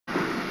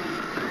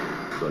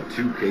the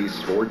 2K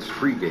Sports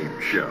pregame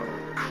show.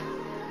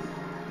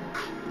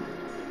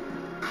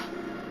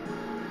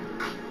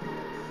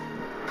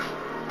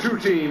 Two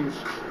teams,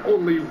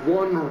 only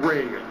one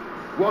ring.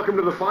 Welcome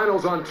to the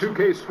finals on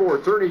 2K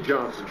Sports. Ernie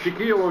Johnson,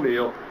 Shaquille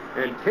O'Neal,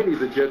 and Kenny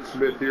the Jet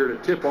Smith here to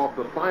tip off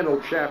the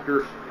final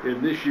chapter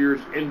in this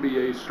year's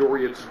NBA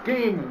story. It's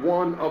game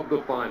one of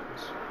the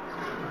finals.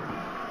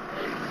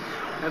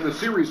 And the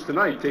series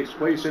tonight takes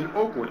place in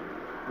Oakland,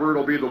 where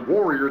it'll be the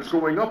Warriors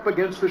going up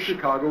against the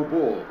Chicago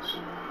Bulls.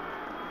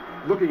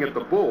 Looking at the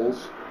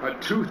Bulls, a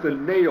tooth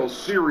and nail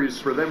series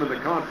for them in the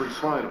conference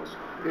finals.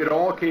 It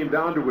all came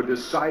down to a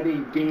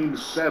deciding Game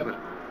 7.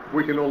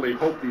 We can only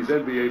hope these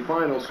NBA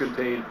finals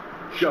contain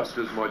just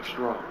as much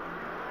drama.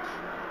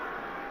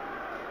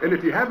 And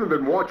if you haven't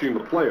been watching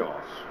the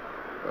playoffs,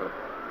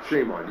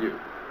 shame on you.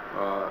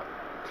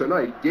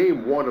 Tonight,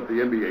 Game 1 of the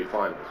NBA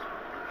finals.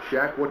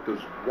 Shaq, what does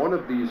one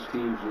of these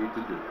teams need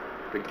to do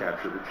to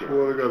capture the championship?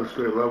 Well, they got to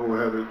stay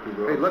level-headed through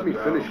the Hey, let me ups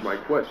and finish downs. my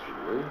question,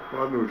 will you?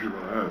 Well, I knew what you were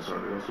going to ask,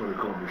 Sonny. That's why they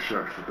call me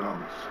Shaq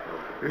Stradamus.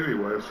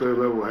 Anyway, stay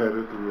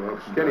level-headed through the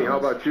ups and downs. Kenny, how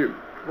about you?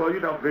 Well, you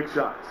know, big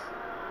shots.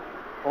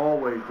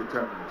 Always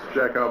determined.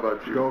 Shaq, how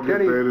about you? Don't get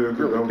Kenny, baited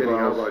into really, dumb Kenny,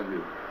 how fouls. about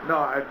you?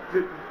 No,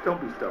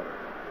 don't be stubborn.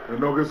 And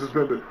don't get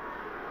suspended.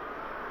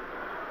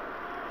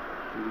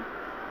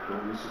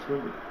 Don't get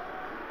suspended.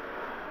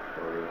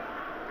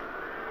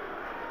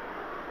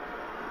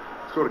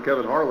 Let's go to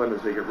Kevin Harlan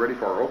as they get ready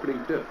for our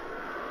opening tip.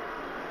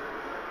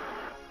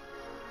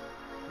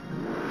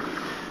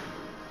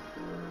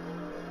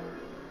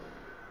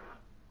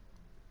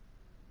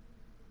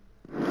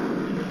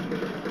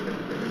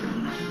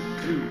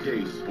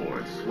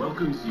 Sports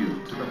welcomes you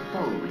to the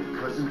following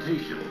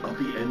presentation of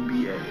the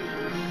NBA.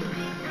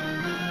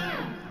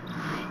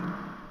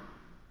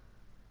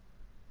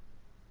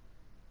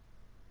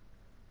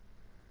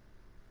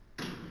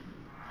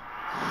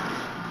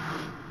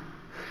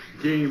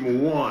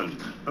 Game 1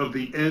 of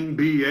the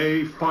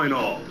NBA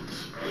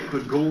Finals.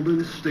 The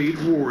Golden State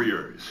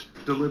Warriors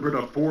delivered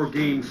a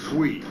 4-game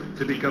sweep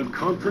to become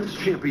conference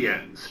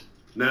champions.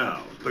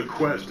 Now, the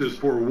quest is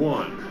for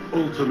one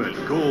ultimate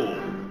goal.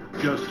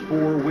 Just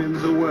 4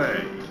 wins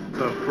away,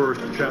 the first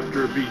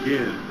chapter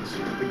begins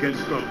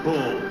against the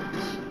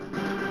Bulls.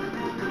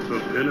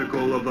 The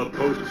pinnacle of the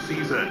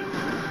postseason,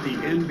 the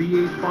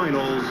NBA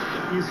Finals,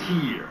 is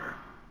here.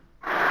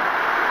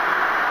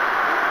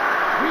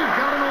 We've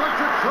got an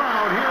electric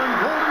crowd here in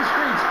Golden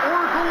State's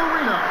Oracle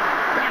Arena.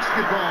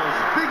 Basketball's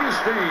biggest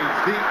stage,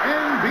 the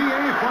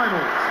NBA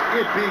Finals.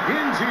 It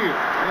begins here,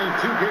 and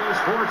 2K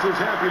Sports is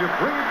happy to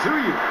bring it to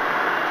you.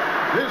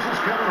 This is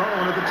Kevin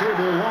Harlan at the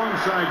table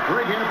alongside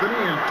Greg Anthony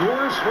and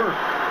Doris Burke.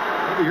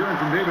 We'll be hearing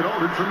from David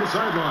Aldridge from the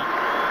sideline.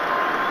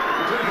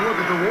 We'll take a look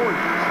at the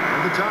Warriors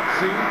in the top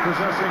seed,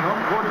 possessing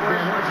home court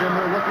advantage, and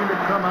they're looking to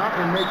come out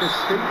and make a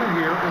statement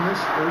here in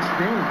this first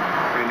game.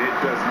 And it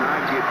does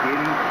not get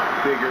any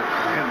bigger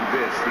than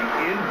this. The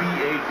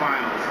NBA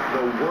Finals,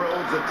 the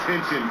world's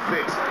attention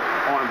fixed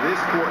on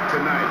this court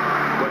tonight,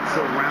 but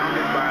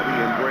surrounded by the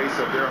embrace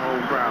of their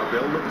home crowd.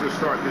 They'll look to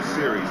start this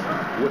series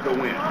with a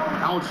win.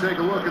 Now let's take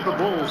a look at the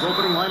Bulls'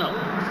 opening lineup.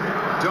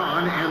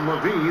 Dunn and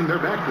Levine, their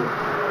backcourt.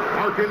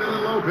 Markkanen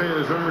and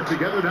Lopez are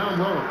together down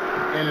low.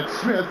 And it's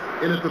Smith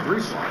in at the 3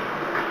 slot.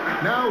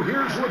 Now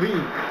here's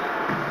Levine.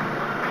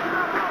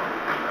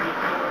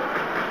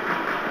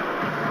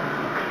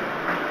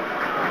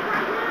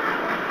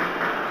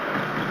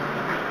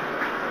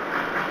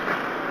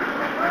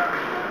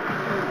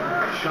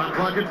 Shot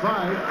clock at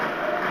 5.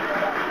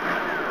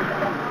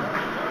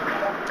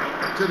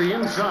 To the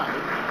inside.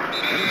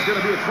 And it's going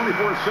to be a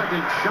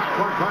 24-second shot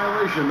clock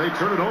violation. They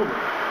turn it over.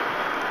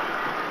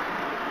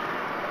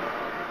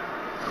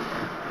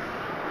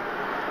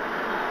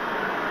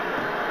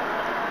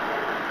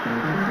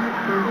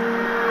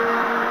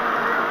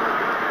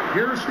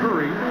 Here's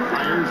Curry.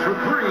 Fires for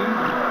 3.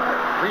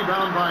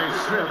 Rebound by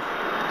Smith.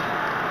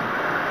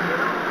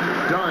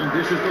 Dunn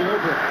dishes to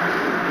Lopez.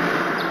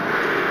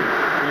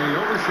 And he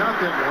overshot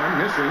that one,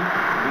 missing.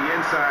 The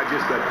inside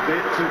just a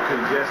bit too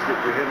congested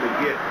for him to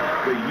get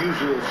the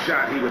usual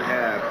shot he would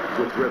have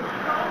with rhythm.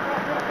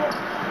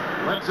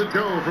 Lets it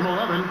go from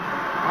 11.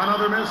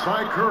 Another miss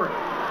by Curry.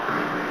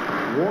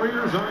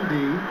 Warriors on D.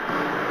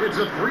 It's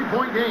a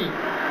 3-point game.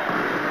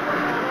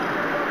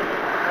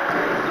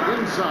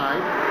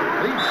 Inside.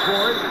 Leaps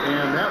for it,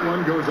 and that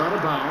one goes out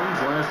of bounds.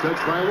 Last touch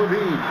by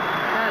Levine.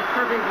 That's a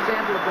perfect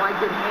example of why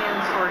good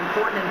hands are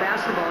important in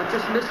basketball. It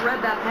just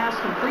misread that pass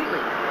completely.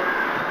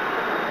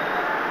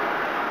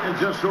 And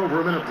just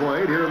over a minute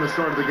played here in the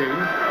start of the game.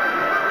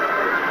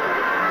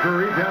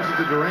 Curry passes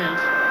to Durant.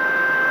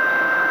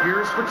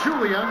 Here's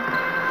Pachulia.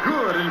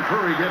 Good, and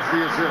Curry gets the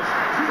assist.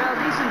 Well,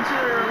 these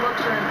interior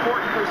looks are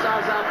important for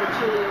Zaza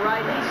Pachulia,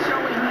 right? He's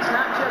showing he's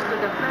not just a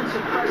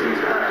defensive presence,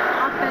 but an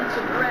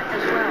offensive threat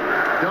as well.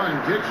 Dunn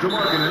kicks to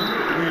Markkanen,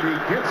 and he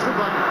gets the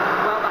bucket.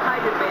 Well, the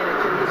height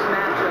advantage in this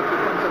matchup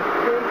becomes a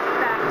big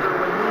factor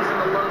when he's in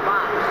the low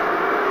box.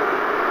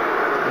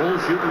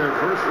 Bulls shooting their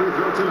first free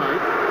throw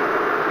tonight.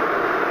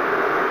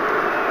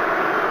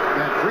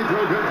 That free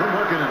throw good from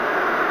Markkanen.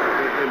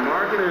 And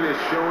Markkanen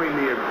is showing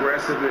the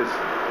aggressiveness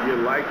you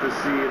like to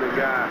see in a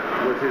guy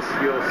with his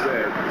skill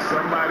set.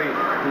 Somebody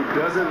who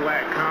doesn't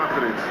lack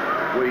confidence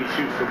when he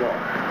shoots the ball.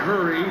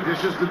 Curry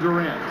dishes to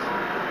Durant.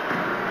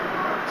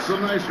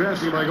 Some nice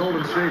passing by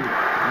Golden State.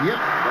 Yep,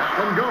 that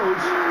one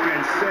goes.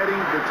 And setting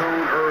the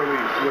tone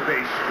early with a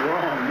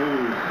strong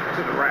move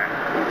to the rack.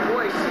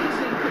 Boy,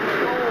 seizing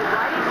control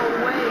right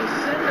away.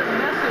 Send a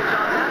message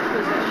on that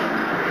position.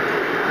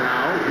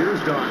 Now,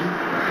 here's Dunn.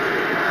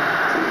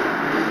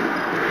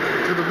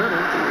 To the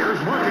middle.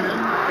 Here's Markkanen.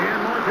 And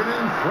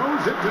Markkanen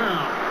throws it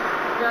down.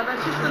 Yeah,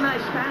 that's just a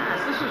nice pass.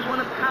 This is one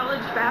of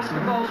college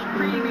basketball's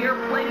premier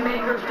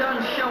playmakers,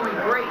 Dunn, showing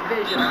great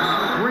vision.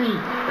 Green.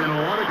 And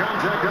a lot of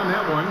contact on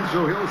that one,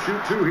 so he'll shoot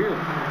two here.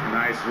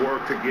 Nice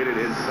work to get it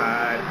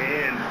inside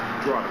and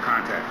draw the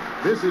contact.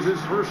 This is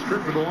his first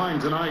trip to the line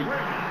tonight.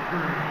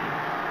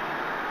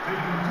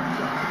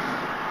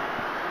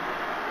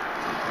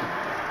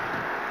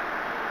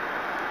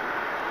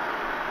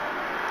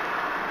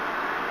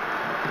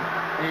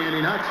 And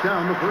he knocks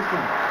down the first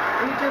one.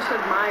 We just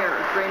admire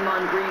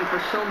Draymond Green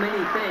for so many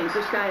things.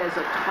 This guy is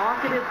a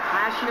talkative,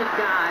 passionate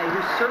guy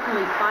who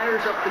certainly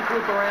fires up the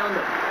group around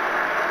him.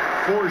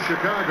 For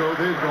Chicago,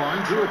 they've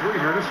gone 2 or 3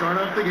 here to start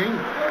off the game.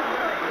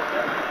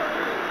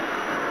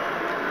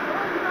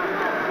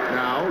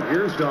 Now,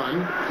 here's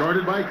Dunn,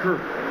 guarded by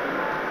Curry.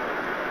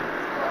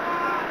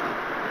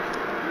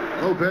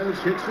 Lopez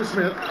kicks to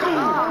Smith.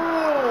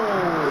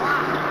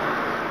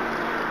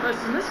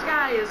 Listen, this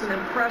guy is an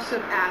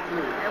impressive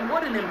athlete, and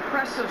what an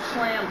impressive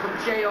slam from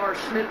J.R.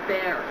 Smith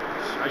there.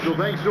 Special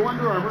thanks to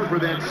Under Armour for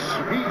that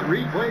speed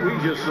replay we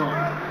just saw.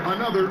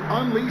 Another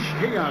Unleash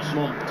Chaos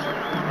moment.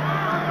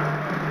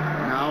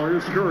 Now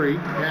here's Curry,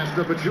 passed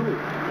up at Julie.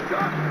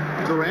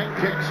 Durant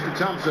kicks to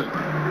Thompson.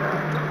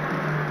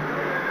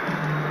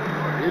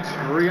 It's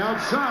Curry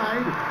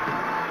outside.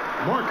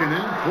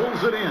 Markkanen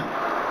pulls it in.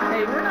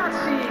 Hey, we're not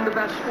seeing the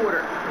best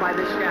quarter by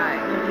this guy.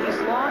 He's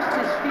lost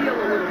his feel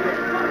a little bit.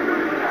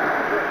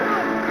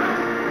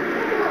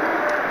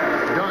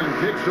 Dunn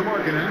kicks to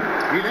Markkanen.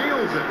 He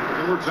nails it,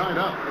 and we're tied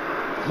up.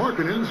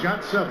 Markkanen's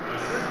got 7.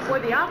 Boy,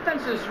 the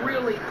offense is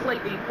really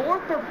clicking. 4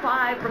 for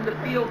 5 from the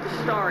field to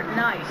start.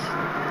 Nice.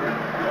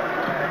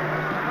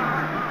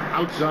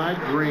 Outside,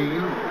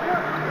 Green.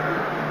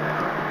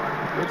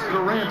 It's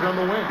Durant on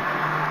the wing.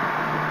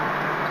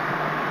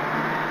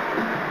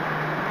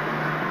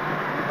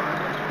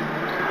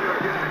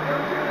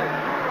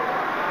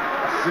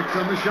 Six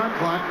on the shot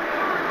clock.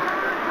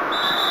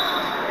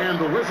 And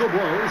the whistle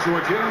blows, so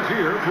a change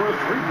here for a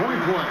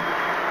 3-point play.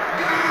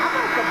 How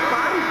about the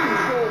body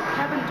control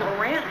Kevin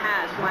Durant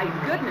has? My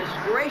goodness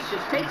gracious,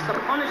 takes the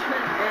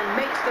punishment and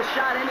makes the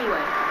shot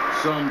anyway.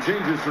 Some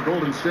changes for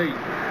Golden State.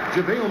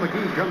 JaVale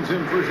McGee comes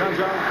in for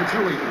Zaza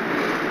Pachulia.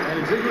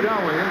 And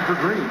Iguodala in for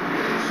Green.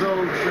 So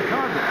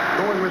Chicago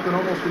going with an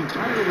almost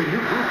entirely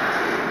new group.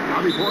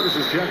 Bobby Portis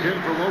is checked in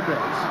for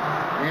Lopez.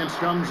 Ants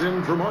comes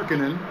in for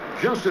Markkanen.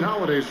 Justin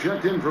Holiday's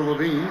checked in for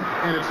Levine.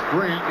 And it's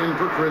Grant in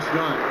for Chris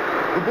Dunn.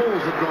 The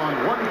Bulls have gone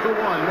 1 for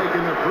 1,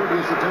 making their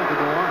previous attempt at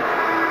the line.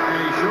 And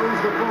he shows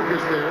the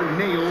focus there,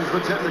 nails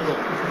the technical.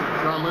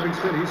 Sean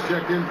Livingston, he's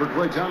checked in for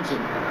Klay Thompson.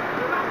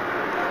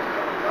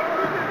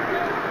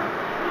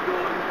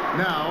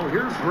 Now,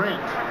 here's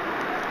Grant.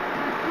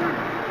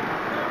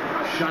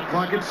 Shot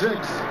clock at 6.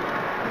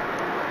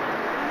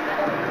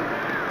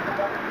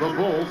 The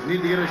Bulls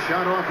need to get a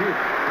shot off here.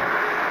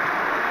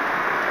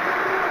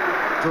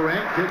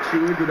 Durant kicks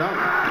to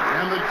Iguodala.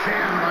 And the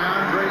jam by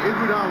Andre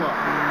Iguodala.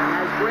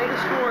 As great a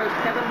scorer as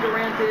Kevin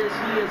Durant is,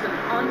 he is an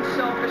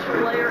unselfish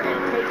player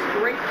and takes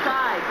great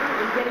pride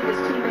in getting his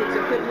teammates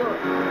a good look.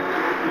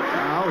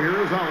 Now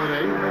here is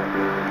Holiday.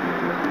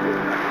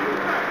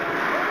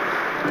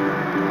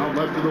 Out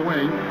left to the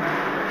wing.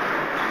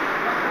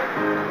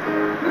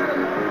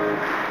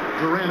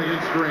 Durant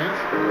against Grant.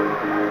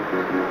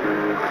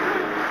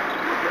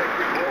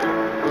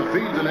 The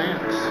feed to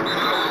Nance.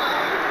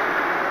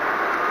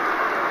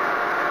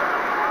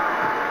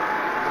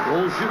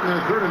 Bulls shooting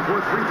their 3rd and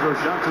 4th free throw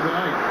shots of the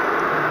night.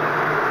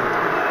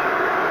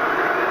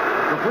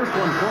 The first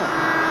one falls,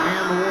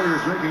 and the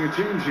Warriors making a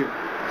change here.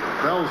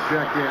 Bell's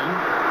checked in.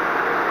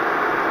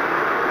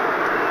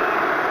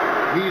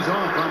 He's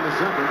off on the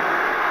second.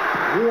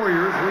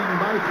 Warriors leading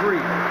by 3.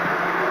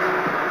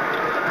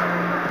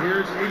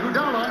 Here's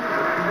Iguodala.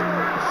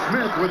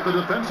 Smith with the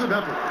defensive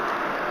effort.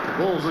 The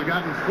Bulls have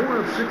gotten 4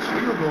 of 6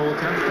 field goal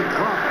attempts to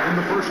drop in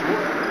the first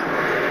quarter.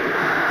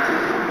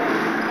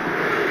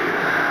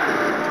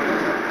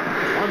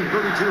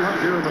 1:32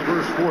 left here in the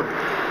first quarter.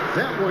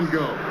 That one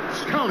goes.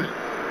 Count it.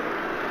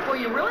 Well,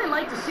 you really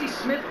like to see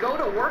Smith go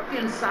to work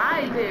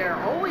inside there,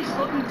 always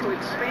looking to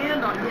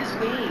expand on his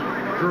game.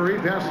 Curry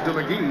passes to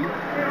McGee.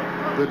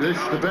 The dish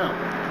to Bell.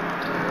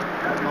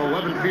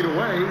 11 feet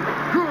away.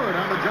 Good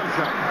on the jump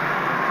shot.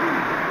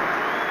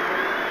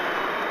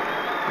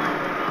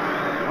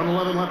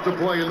 1:11 left to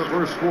play in the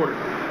first quarter.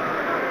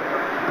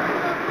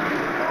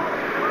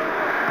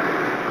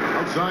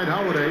 Outside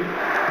Holiday.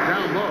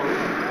 Down low.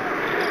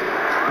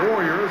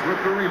 Warriors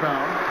with the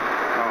rebound.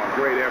 Oh,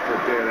 Great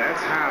effort there.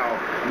 That's how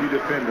you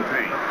defend the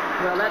paint.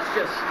 Well, that's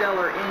just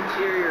stellar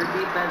interior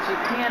defense. You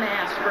can't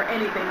ask for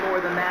anything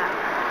more than that.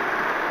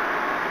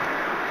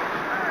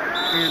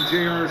 And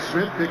J.R.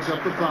 Smith picks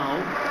up the foul.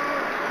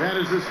 That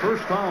is his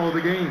first foul of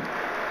the game.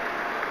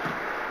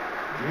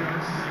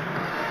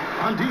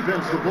 On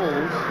defense, the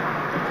Bulls,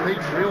 they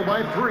trail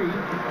by 3.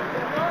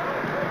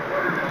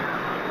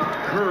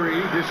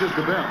 Curry dishes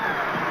to Bell.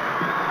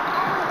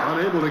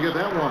 Unable to get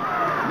that one.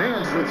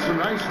 Nance with some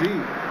nice D.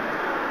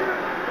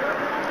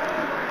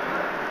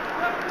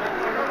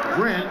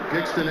 Grant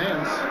kicks to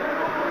Nance.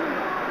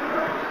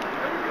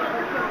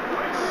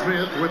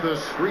 Smith with a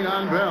screen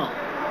on Bell.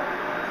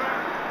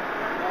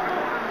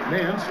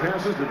 Nance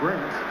passes to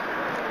Grant.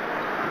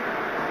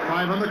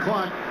 5 on the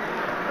clock.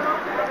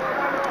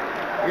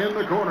 In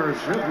the corner,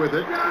 Smith with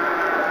it.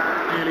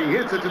 And he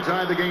hits it to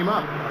tie the game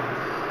up.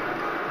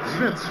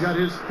 Smith's got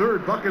his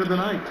 3rd bucket of the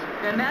night.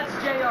 And that's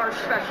JR's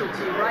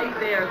specialty right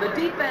there. The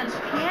defense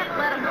can't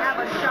let him have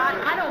a shot.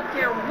 I don't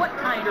care what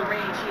kind of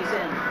range he's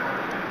in.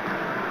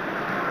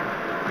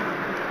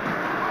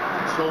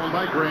 Stolen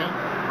by Grant.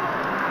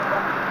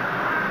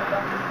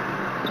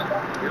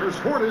 Here's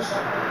Portis.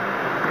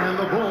 And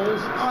the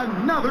Bulls,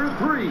 another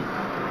 3. You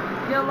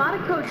know, a lot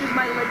of coaches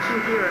might let you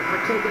hear it for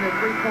taking a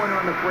three-pointer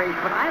on the break,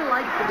 but I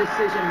like the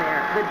decision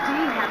there. The D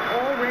had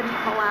already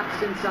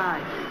collapsed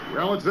inside.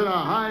 Well, it's been a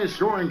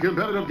high-scoring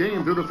competitive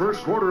game through the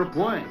first quarter of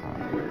play.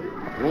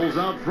 Bulls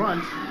out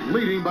front,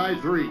 leading by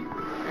 3.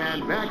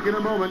 And back in a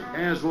moment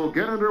as we'll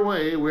get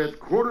underway with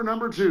quarter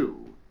number 2.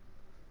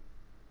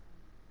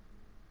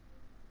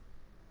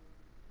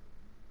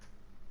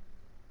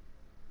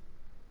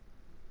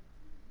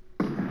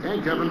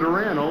 And Kevin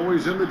Durant,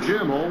 always in the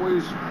gym,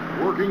 always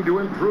working to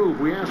improve.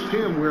 We asked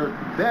him where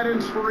that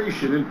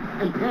inspiration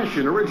and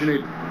passion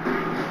originated.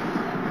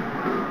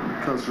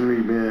 It comes from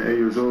me being 8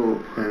 years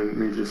old and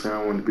me just saying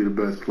I want to be the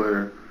best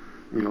player.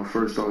 You know,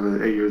 first off,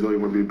 at 8 years old, you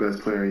want to be the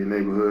best player in your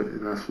neighborhood,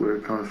 and that's where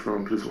it comes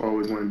from. Just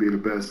always want to be the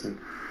best, and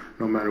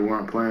no matter where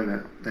I'm playing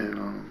at.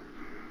 And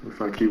if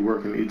I keep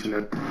working each and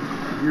every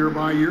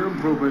year-by-year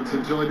improvements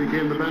until he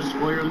became the best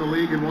player in the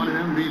league and won an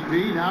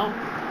MVP. Now,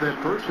 that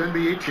first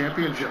NBA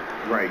championship.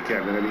 Right,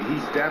 Kevin. I mean,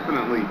 he's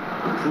definitely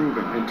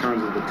proven in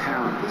terms of the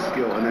talent, the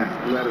skill, and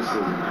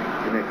athleticism,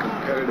 and that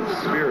competitive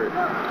spirit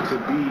to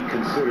be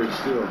considered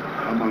still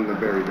among the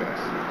very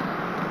best.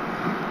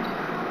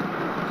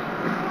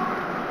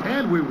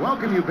 And we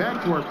welcome you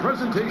back to our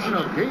presentation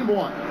of Game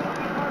 1.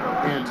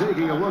 And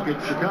taking a look at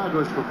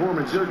Chicago's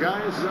performance here,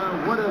 guys,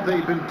 what have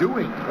they been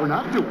doing or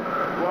not doing?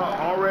 Well,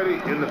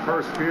 already in the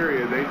first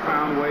period, they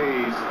found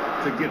ways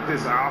to get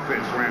this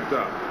offense ramped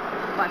up.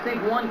 I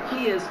think one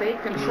key is they've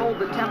controlled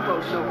the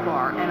tempo so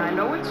far, and I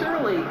know it's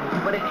early,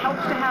 but it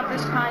helps to have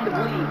this kind of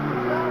lead.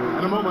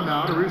 In a moment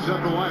now to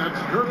reset the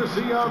lineups,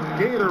 courtesy of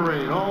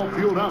Gatorade, all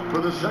fueled up for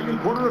the second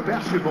quarter of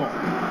basketball.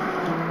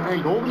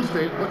 And Golden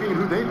State looking at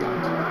who they've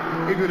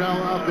got.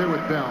 Iguodala out there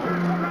with Bell.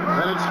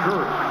 Then it's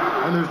Curry.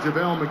 And there's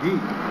JaVale McGee.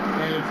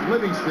 And it's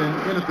Livingston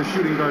in at the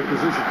shooting guard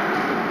position.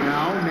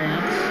 Now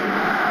Nance,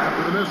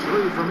 after the missed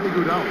three from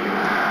Iguodala.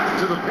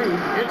 To the paint,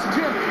 it's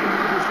tipped.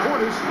 There's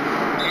Portis.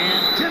 And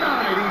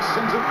denied. He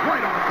sends it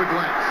right off the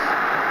glass.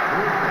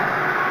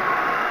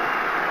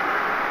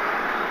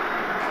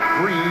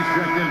 Green's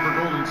checked in for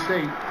Golden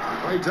State.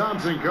 Klay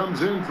Thompson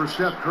comes in for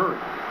Steph Curry.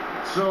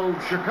 So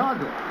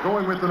Chicago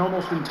going with an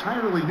almost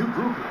entirely new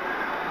group.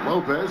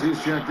 Lopez,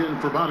 he's checked in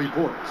for Bobby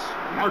Portis.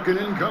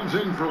 Markkanen comes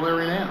in for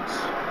Larry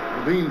Nance.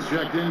 Levine's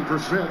checked in for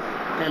Smith.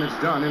 And it's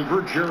done in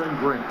for Jaren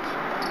Grant.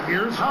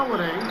 Here's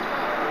Holiday.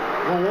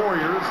 The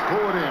Warriors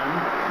pull it in.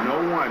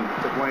 No one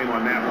to blame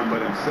on that one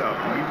but himself.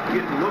 You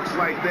get looks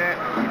like that,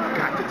 you've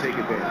got to take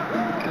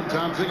advantage. And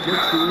Thompson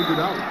gets to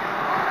Iguodala.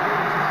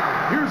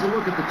 Here's a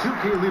look at the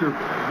 2K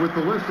leaderboard with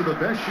the list of the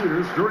best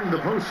shooters during the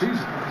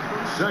postseason.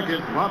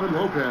 Second, Robin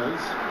Lopez.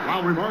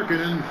 Lauri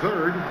Markkanen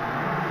third.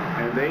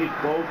 And they've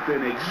both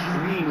been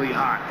extremely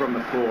hot from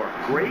the floor.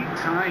 Great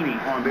timing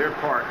on their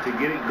part to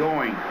get it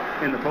going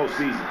in the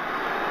postseason.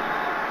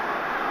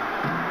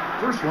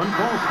 First one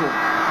calls for.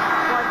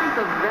 Well, I think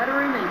the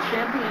veteran and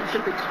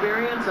championship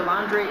experience of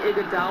Andre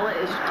Iguodala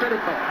is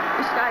critical.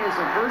 This guy is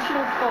a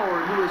versatile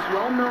forward who is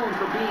well known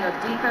for being a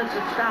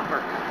defensive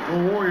stopper.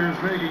 The Warriors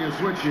making a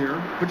switch here.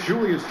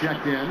 Pachulia's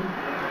checked in.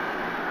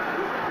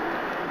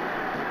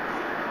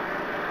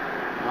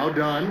 Now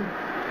done.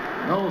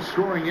 No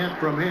scoring yet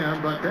from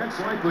him, but that's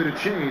likely to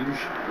change.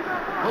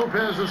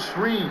 Lopez a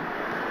screen.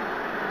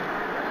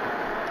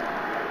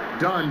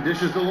 Dunn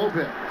dishes to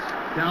Lopez.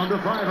 Down to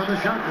 5 on the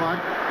shot clock.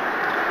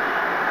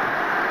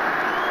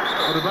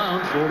 Out of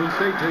bounds, Golden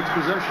State takes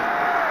possession.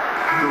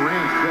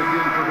 Durant's checked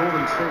in for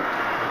Golden State.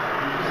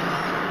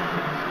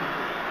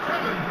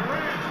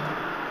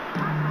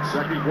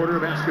 Second quarter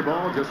of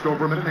basketball, just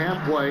over a minute and a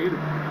half played.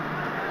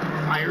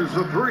 Fires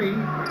the three.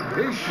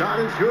 His shot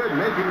is good,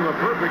 making him a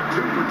perfect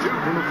 2 for 2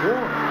 from the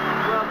floor.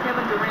 Well,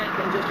 Kevin Durant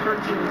can just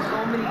hurt you in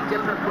so many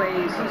different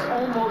ways. He's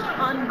almost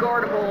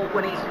unguardable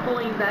when he's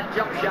pulling that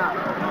jump shot.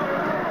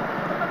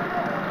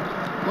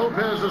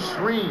 Lopez a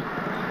screen.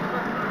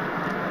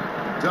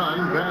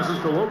 Dunn passes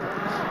to Lopez.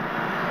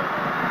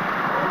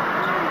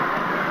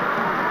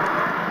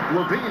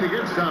 Levine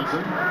against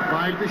Thompson.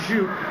 5 to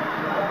shoot.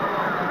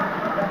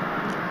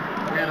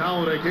 And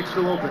Holiday kicks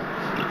to Lopez.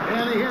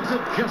 And he hits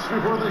it just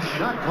before the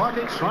shot clock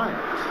expires.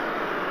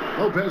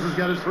 Lopez has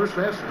got his first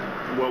basket.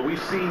 Well,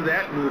 we've seen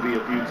that movie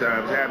a few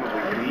times, haven't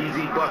we? An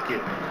easy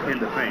bucket in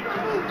the paint.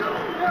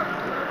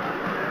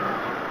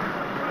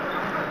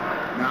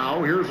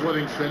 Now, here's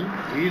Livingston.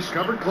 He's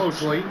covered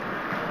closely.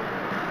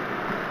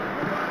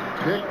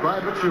 Picked by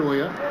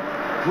Pachulia.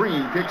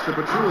 Green kicks to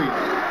Pachulia.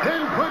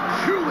 And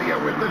Pachulia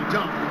with the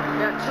dunk.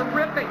 Yeah,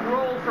 terrific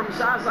roll from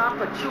Zaza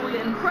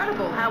Pachulia.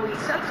 Incredible how he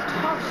sets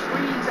tough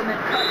screens and then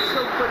cuts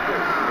so quickly.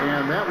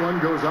 And that one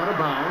goes out of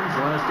bounds.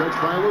 Last touch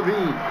by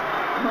Levine.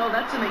 Well,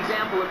 that's an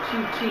example of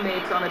two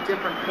teammates on a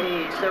different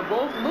page. They're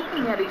both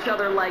looking at each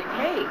other like,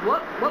 hey,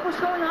 what was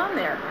going on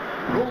there?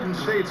 Golden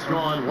State's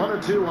gone 1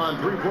 of 2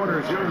 on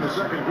three-pointers here in the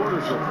second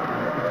quarter. So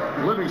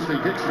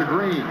Livingston kicks to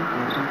Green.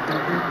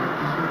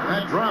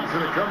 That drops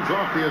and it comes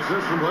off the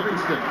assist from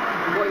Livingston.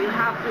 Well, you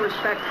have to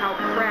respect how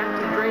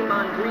crafty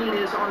Draymond Green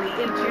is on the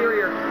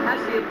interior. Has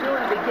the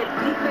ability to get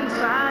deep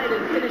inside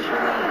and finish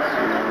with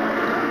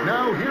ease.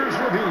 Now here's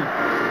Levine.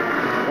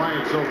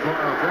 Quiet so far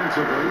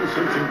offensively,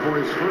 searching for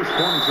his first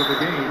points of the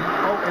game.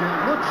 Oh, and it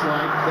looks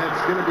like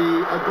that's going to be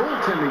a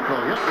goaltending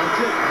call. Yep, that's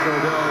it. So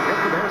they'll get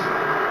the basket.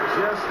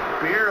 Just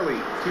barely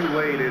too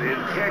late and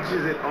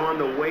catches it on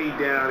the way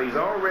down. He's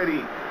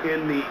already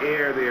in the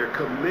air there,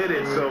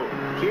 committed, so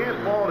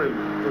can't fault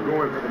him for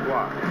going for the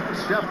block.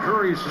 Steph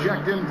Curry's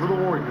checked in for the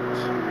Warriors.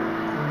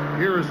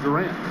 Here is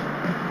Durant.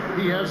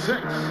 He has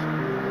 6.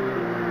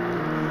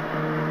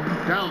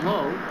 Down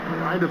low,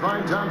 trying to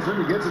find Thompson.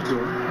 He gets it to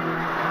him.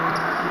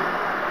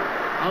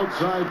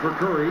 Outside for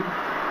Curry.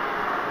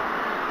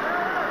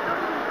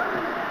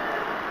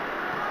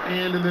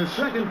 And in the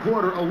second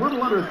quarter, a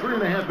little under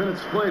 3.5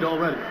 minutes played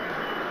already.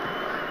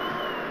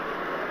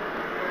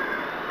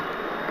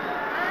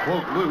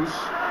 Poke loose.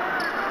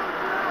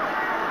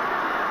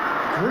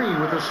 Green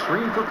with a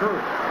screen for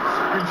Curry.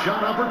 And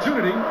shot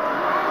opportunity.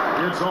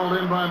 It's hauled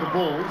in by the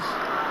Bulls.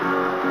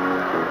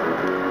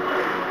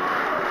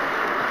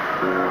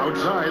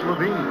 Outside,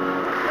 Levine.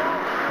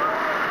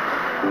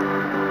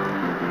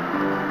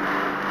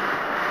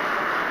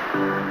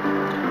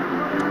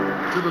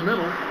 To the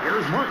middle.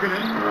 Here's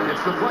Markkanen.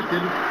 It's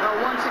deflected. Well,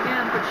 once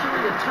again,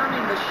 Pachulia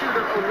turning the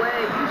shooter away,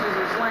 uses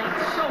his length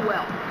so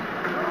well.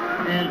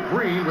 And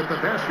Green with the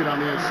basket on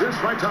the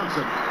assist by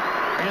Thompson.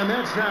 And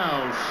that's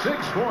now 6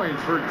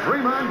 points for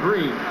Draymond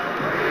Green.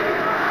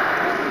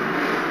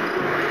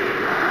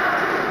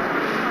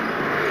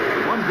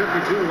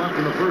 1:52 left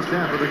in the first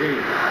half of the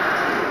game.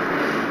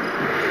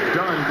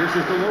 Dunn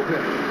dishes to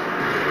Lopez.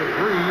 For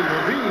 3,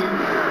 Levine.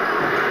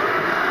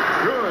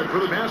 Good for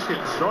the basket.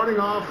 Starting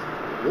off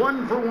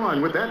 1 for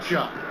 1 with that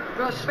shot.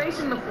 Well,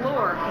 spacing the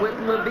floor with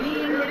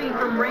Levine hitting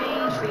from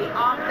range, the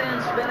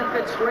offense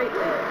benefits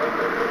greatly.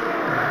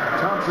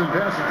 Thompson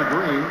passes to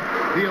Green.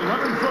 The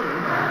 11-footer.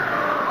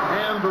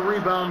 And the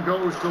rebound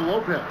goes to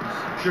Lopez.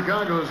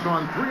 Chicago has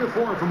gone 3 of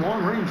 4 from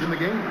long range in the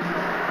game.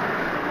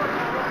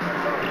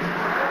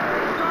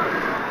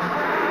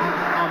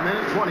 A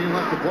minute 20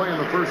 left to play in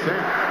the first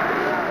half.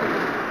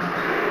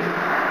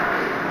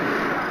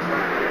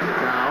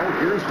 Now,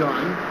 here's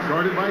Dunn,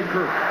 guarded by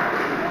Kirk.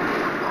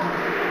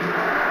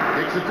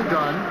 Takes it to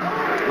Dunn.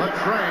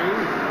 Latrey.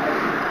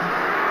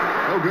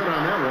 No good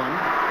on that one.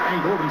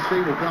 And Golden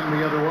State will come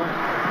the other way.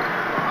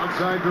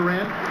 Outside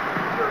Durant.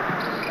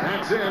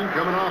 That's in,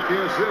 coming off the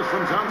assist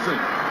from Thompson.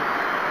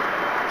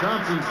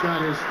 Thompson's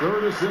got his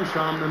 3rd assist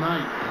on the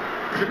night.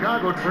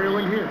 Chicago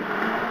trailing here.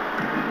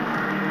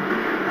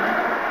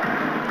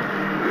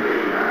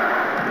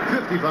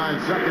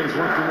 55 seconds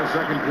left in the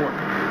second quarter.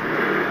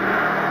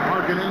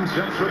 Markkanen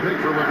sets the pick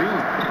for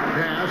Levine.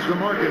 Pass to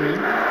Markkanen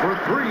for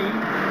 3.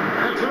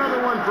 That's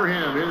another one for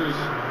him. His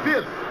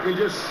 5th in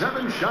just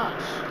 7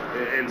 shots.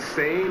 And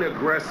staying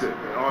aggressive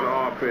on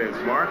offense.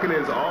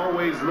 Markkanen is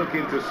always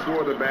looking to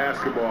score the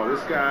basketball.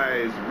 This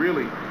guy has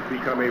really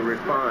become a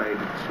refined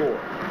scorer.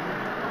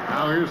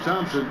 Now here's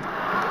Thompson.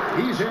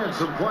 He's had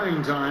some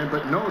playing time,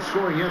 but no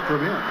scoring yet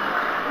from him.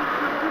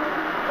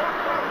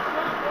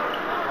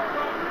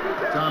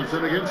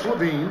 Thompson against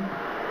Levine.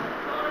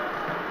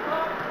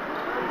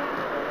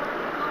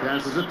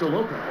 Passes it to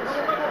Lopez.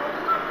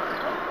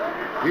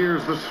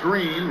 Here's the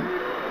screen.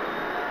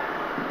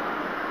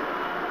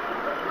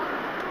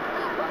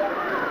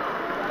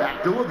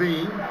 Back to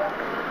Levine.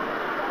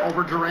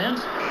 Over Durant.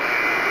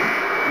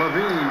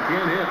 Levine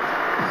can't hit.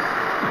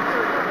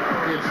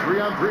 It's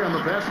 3-on-3 on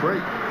the fast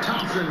break.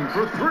 Thompson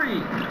for 3.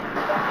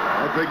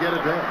 Hope they get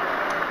it back.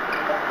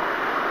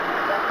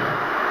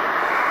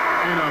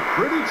 And a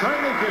pretty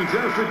tightly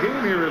contested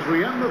game here as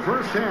we end the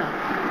first half.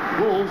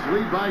 Bulls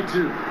lead by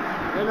 2.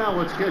 And now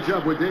let's catch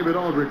up with David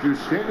Aldridge, who's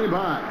standing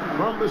by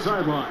from the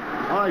sideline.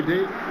 All right,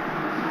 Dave.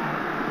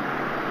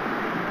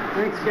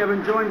 Thanks,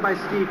 Kevin. Joined by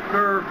Steve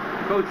Kerr.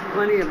 Coach,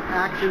 plenty of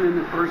action in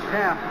the first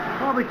half.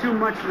 Probably too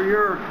much for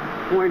your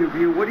point of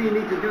view. What do you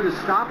need to do to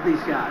stop these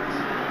guys?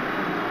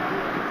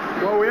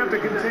 Well, we have to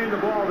contain the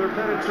ball. Their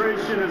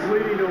penetration is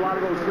leading to a lot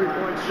of those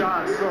three-point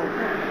shots. So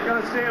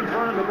got to stay in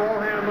front of the ball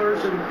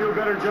handlers and do a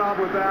better job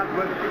with that.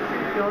 But,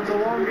 it's a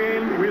long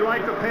game. We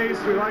like the pace.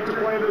 We like to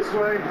play this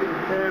way.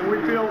 And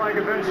we feel like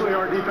eventually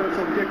our defense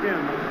will kick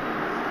in.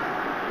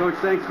 Coach,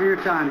 thanks for your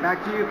time.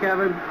 Back to you,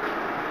 Kevin.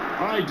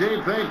 All right,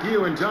 Dave, thank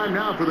you. And time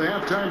now for the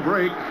halftime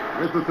break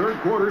with the third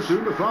quarter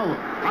soon to follow.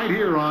 Right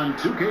here on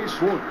 2K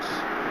Sports.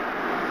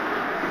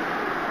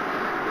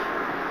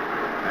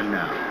 And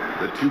now,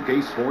 the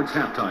 2K Sports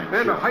halftime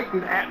And show. a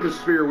heightened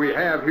atmosphere we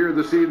have here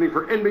this evening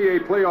for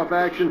NBA playoff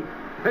action.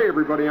 Hey,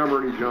 everybody, I'm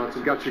Ernie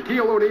Johnson. Got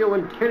Shaquille O'Neal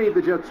and Kenny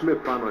the Jet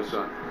Smith by my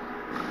side.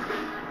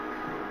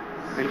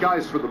 And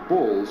guys, for the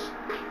Bulls,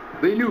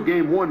 they knew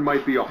Game 1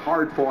 might be a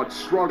hard-fought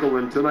struggle,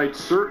 and tonight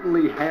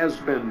certainly has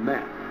been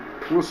that.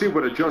 We'll see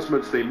what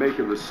adjustments they make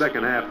in the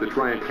second half to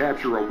try and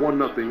capture a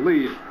 1-0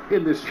 lead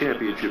in this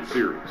championship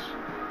series.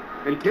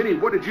 And Kenny,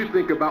 what did you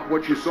think about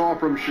what you saw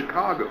from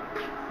Chicago?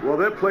 Well,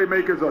 their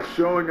playmakers are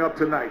showing up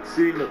tonight,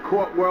 seeing the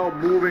court well,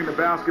 moving the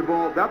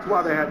basketball. That's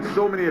why they had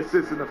so many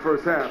assists in the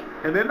first half.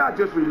 And they're not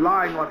just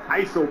relying on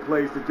ISO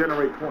plays to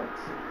generate points.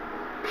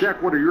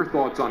 Jack, what are your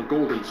thoughts on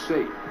Golden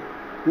State?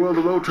 Well,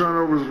 the low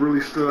turnovers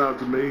really stood out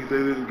to me. They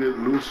didn't get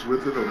loose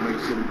with it or make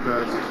silly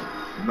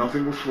passes.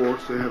 Nothing was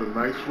forced. They had a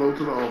nice flow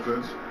to the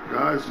offense.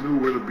 Guys knew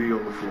where to be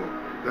on the floor.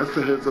 That's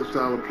the heads-up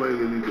style of play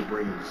they need to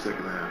bring in the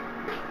second half.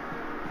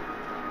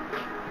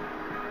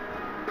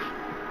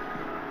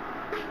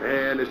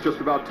 And it's just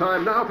about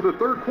time now for the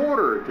third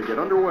quarter to get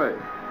underway.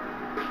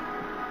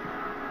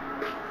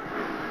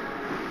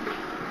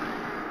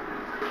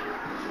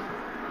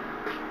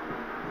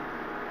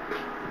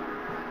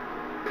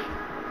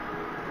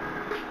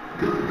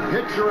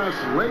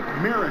 Picturesque Lake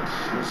Merritt.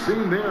 The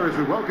scene there as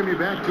we welcome you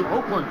back to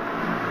Oakland.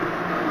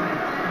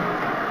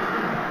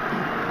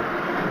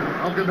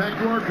 Welcome back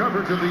to our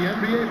coverage of the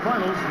NBA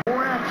Finals.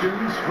 More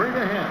action straight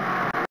ahead.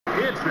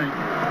 It's been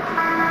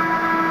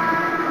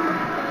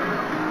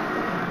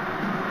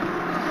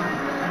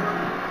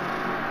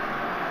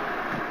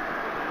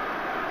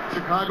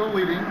Chicago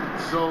leading,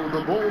 so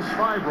the Bulls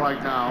 5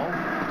 right now.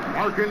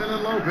 Markkanen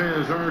and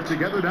Lopez are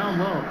together down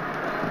low.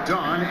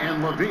 Dunn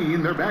and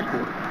Levine, their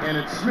backcourt. And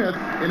it's Smith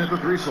in at the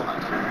 3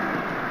 slot.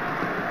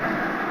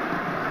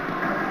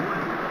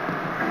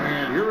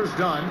 And here is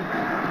Dunn.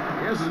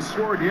 He hasn't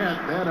scored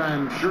yet. That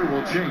I'm sure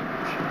will change.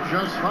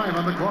 Just 5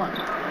 on the clock.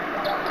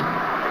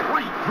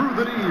 Right through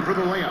the knee for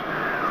the layup.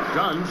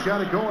 Dunn's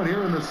got it going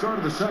here in the start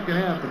of the second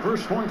half. The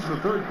first points in the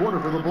third quarter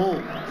for the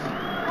Bulls.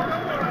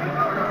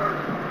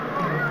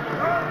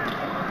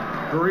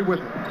 Curry with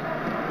it.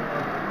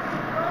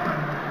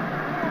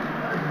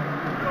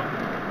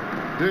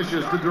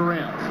 Dishes to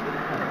Durant.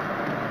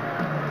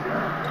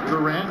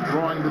 Durant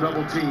drawing the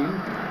double team.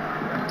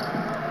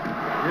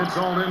 It's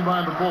all in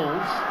by the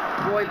Bulls.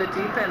 Boy, the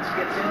defense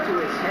gets into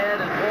his head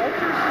and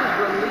alters his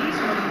release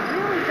when he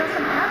really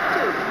doesn't have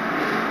to.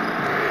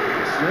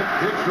 Smith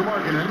pitch to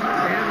Markkanen,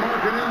 and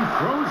Markkanen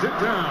throws it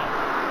down.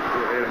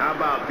 And how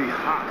about the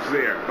hops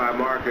there by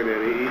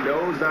Markkanen? He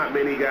knows not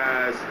many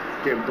guys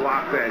can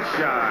block that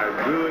shot.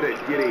 Good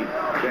at getting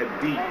that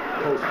deep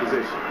post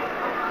position.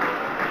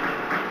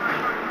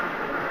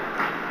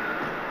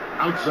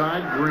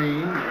 Outside,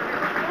 Green.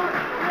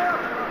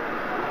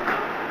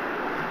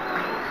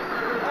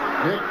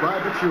 Picked by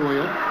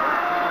Pachulia.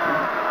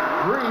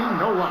 Green,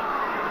 no luck.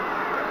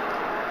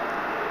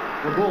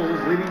 The Bulls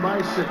leading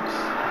by 6.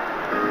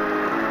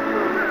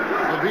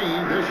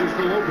 Levine dishes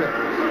to Lopez.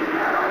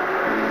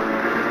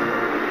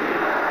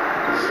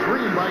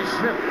 Screen by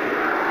Smith.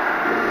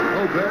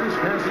 Lopez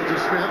passes it to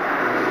Smith.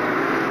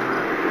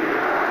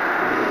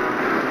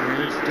 And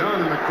it's Dunn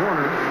in the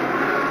corner.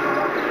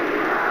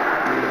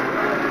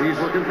 He's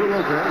looking for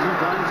Lopez. He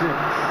finds him.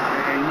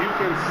 And you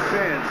can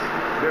sense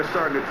they're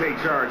starting to take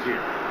charge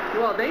here.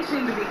 Well, they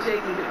seem to be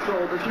taking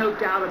control. There's no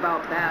doubt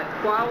about that.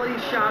 Quality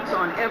shots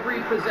on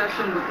every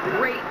possession with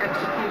great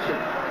execution.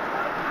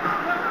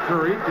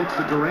 Curry gets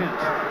to Durant.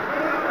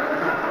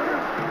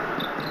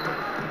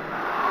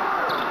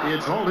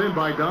 It's hauled in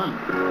by Dunn.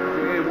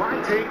 And why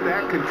take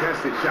that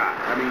contested shot?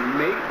 I mean,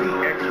 make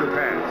the extra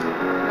pass.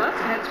 Well, that's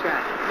a head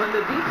scratch. When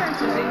the defense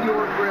is in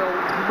your grill,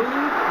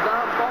 move the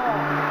ball.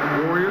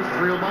 Warriors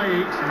trail by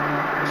 8.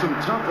 Some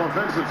tough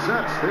offensive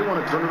sets. They want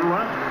to turn it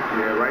around.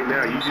 Yeah, right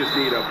now you just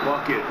need a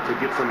bucket to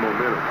get some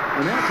momentum.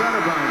 And that's out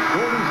of bounds.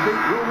 Golden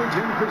State will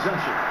retain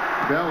possession.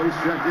 Bell is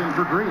checked in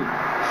for Green.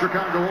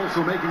 Chicago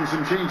also making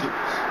some changes.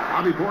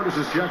 Bobby Portis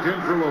is checked in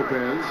for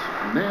Lopez.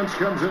 Nance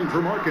comes in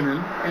for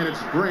Markkanen, and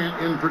it's Grant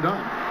in for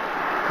Dunn.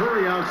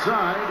 Curry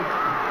outside,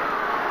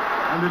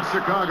 and it's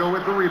Chicago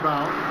with the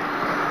rebound.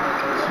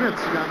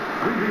 Smith's got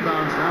 3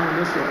 rebounds now in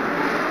this one.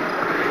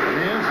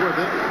 Nance with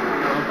it,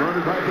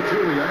 guarded by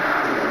Pachulia.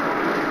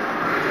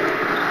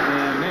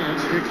 And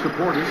Nance kicks to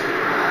Portis,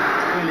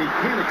 and he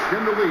can't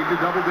extend the lead to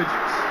double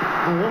digits.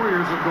 The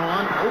Warriors have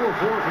gone 0-4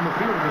 from the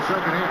field in the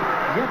second half,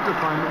 yet to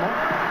find the mark.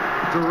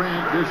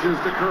 Durant dishes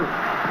to Curry.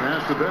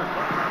 Pass to Bell.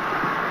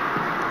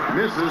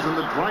 Misses, and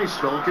the dry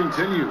spell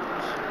continues.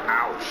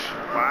 Ouch. Ouch.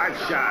 5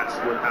 shots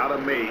without a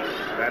make.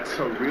 That's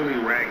a really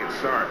ragged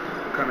start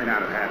coming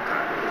out of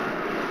halftime.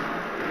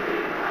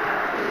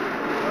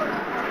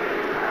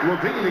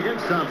 Levine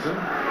against Thompson.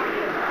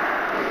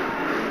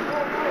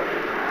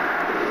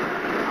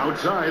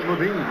 Outside,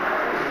 Levine.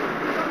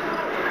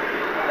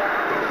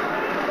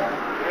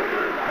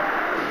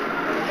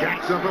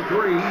 Jacks up a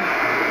 3.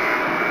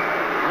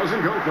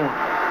 Doesn't go for it.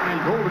 And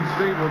Golden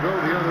State will go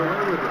the other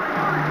way with it.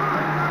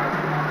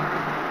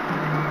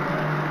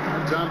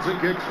 And Thompson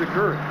kicks to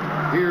Curry.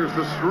 Here's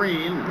the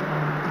screen.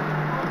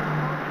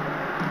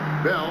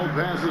 Bell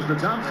passes to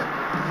Thompson.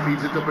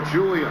 Feeds it to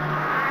Pachulia.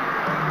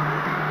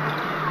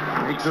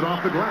 Takes it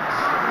off the glass.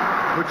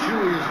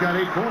 Pachulia's got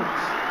 8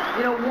 points.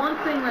 You know, one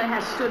thing that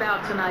has stood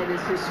out tonight is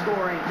his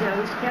scoring. You know,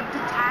 he's kept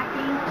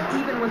attacking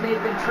even when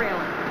they've been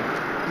trailing.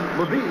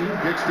 Levine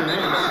kicks to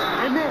Nance,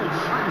 and Nance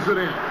slams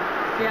it in.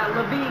 Yeah,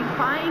 Levine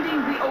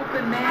finding the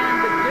open man.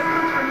 The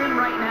difference for him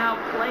right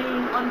now,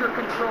 playing under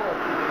control.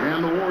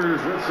 And the Warriors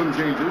with some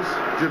changes.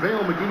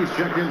 JaVale McGee's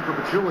checked in for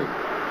Pachulia.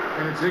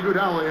 And it's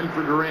Iguodala in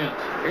for Durant.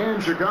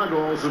 And Chicago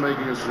also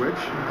making a switch.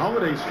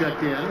 Holiday's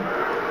checked in.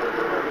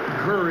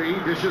 Curry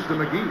dishes to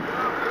McGee.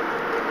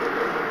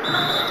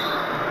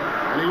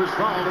 And he was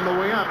fouled on the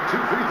way up. 2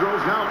 free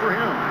throws now for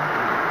him.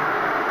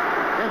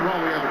 And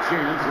while we have a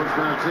chance, let's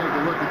now take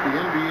a look at the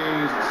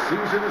NBA's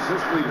season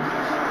assist leaders.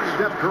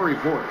 Steph Curry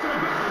fourth.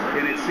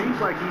 And it seems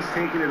like he's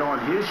taking it on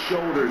his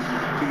shoulders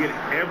to get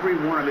every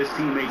one of his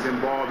teammates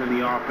involved in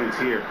the offense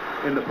here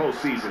in the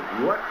postseason.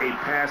 What a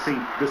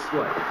passing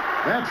display.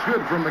 That's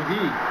good from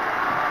McGee.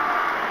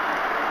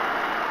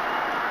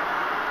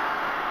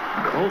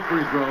 Both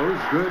free throws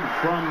good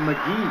from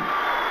McGee.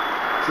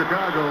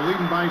 Chicago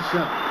leading by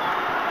 7.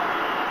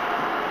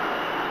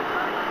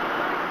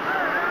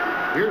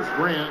 Here's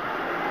Grant.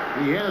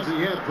 He hasn't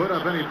yet put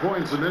up any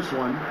points in this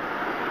one.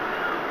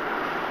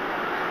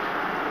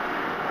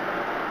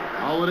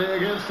 Holiday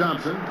against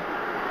Thompson.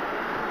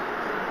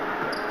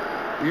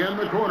 In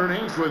the corner,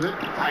 Nance with it.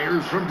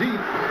 Fires from deep.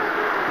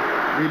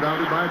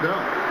 Rebounded by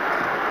Bell.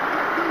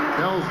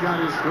 Bell's got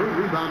his 3rd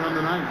rebound on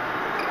the night.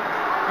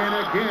 And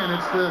again,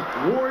 it's the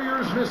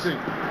Warriors missing.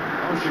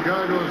 Oh,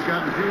 Chicago has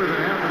gotten fewer than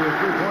half of their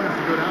 3 points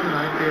to go down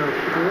tonight. They are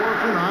 4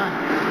 for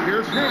 9.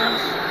 Here's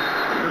Nance.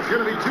 There's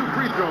going to be 2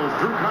 free throws.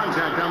 Drew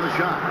contact on the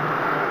shot.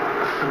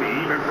 I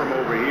mean, even from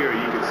over here,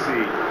 you can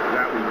see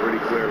that one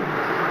pretty clearly.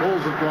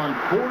 Bulls have gone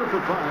 4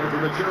 for 5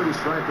 from the charity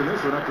stripe in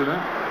this one up to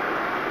now.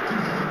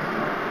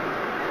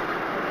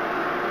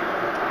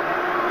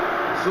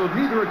 So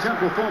neither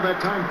attempt will fall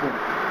that time point.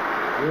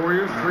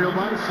 Warriors trail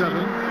by 7.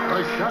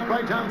 A shot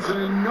by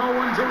Thompson, and no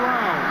one's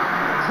around.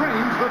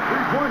 Drains the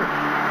 3-pointer.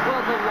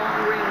 Well, the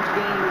long-range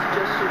game is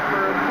just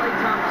superb. Klay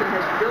Thompson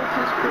has built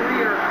his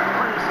career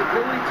on his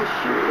ability to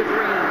shoot with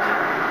range.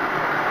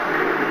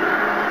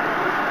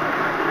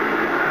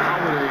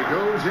 Holiday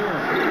goes in.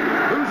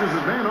 Loses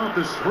his man off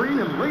the screen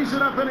and lays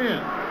it up and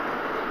in.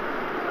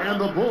 And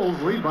the Bulls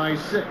lead by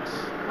 6.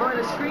 Boy,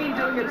 the screen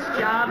doing its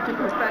job to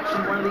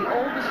perfection. One of the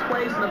oldest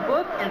plays in the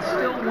book and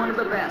still one of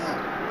the best.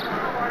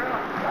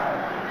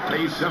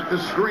 Face up the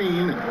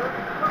screen.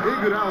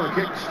 Iguodala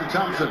kicks to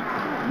Thompson.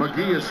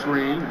 McGee a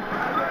screen.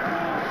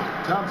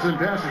 Thompson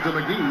passes to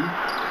McGee.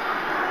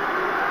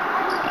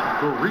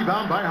 The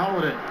rebound by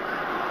Holiday.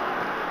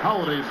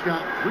 Holiday's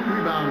got 3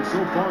 rebounds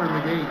so far in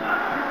the game.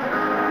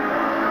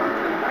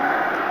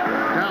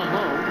 Down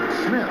low,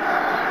 Smith.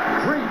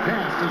 Great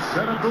pass to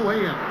set up the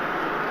lay-in.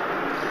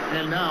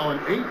 And now an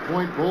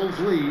 8-point Bulls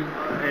lead.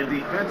 And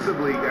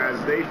defensively, guys,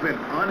 they've been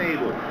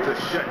unable to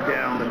shut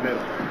down the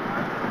middle.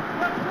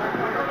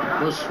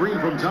 The screen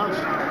from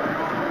Thompson.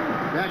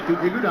 Back to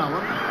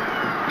Iguodala.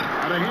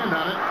 Got a hand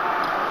on it.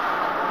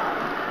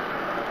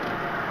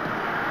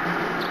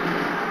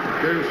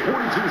 There's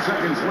 42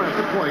 seconds left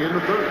to play in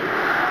the 3rd.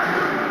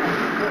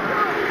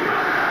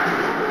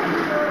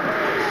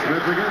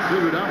 Smith against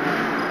Iguodala.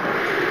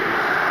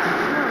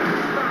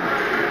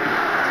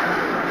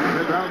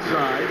 Smith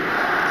outside.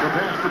 The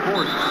pass to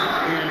Portis.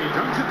 And he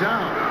dunks it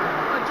down.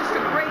 Just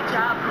a great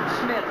job from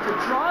Smith to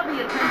draw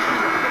the attention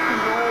of the pick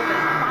and roll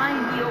and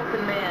find the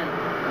open man.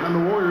 And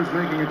the Warriors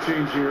making a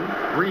change here.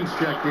 Green's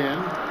checked in.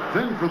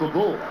 Then for the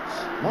Bulls.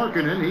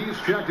 Markkanen, he's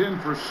checked in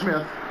for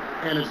Smith.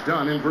 And it's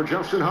done in for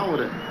Justin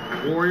Holiday.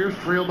 Warriors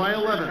trail by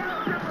 11.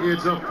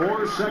 It's a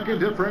 4-second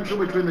differential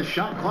between the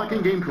shot clock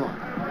and game clock.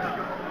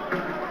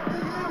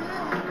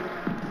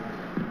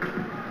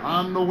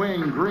 On the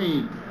wing,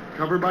 Green.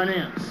 Covered by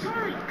Nance.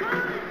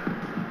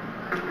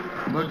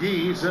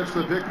 McGee sets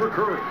the pick for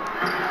Curry.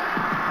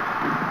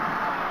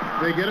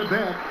 They get it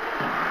back.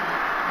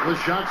 The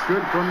shot's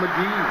good from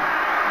McGee.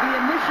 The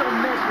initial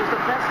miss was the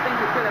best thing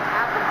that could have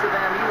happened to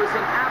them. He was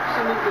in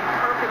absolutely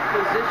perfect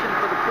position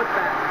for the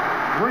putback.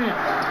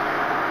 Grant.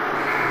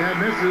 That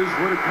misses,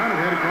 would have kind of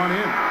had it gone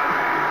in.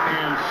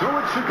 And so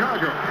it's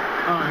Chicago.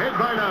 Ahead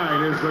by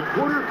 9 as the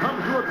quarter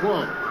comes to a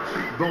close.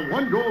 The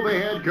one goal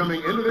they had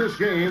coming into this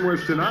game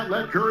was to not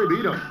let Curry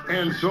beat them.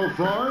 And so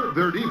far,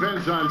 their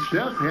defense on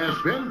Steph has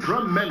been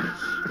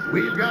tremendous.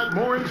 We've got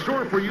more in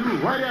store for you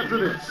right after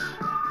this.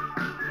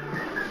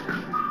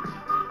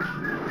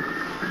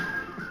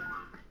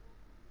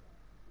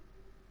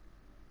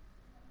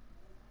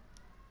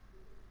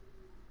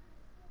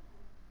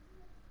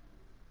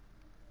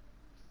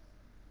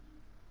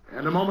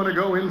 And a moment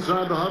ago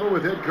inside the huddle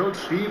with head coach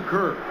Steve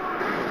Kerr.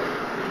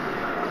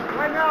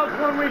 Right now is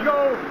when we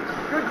go,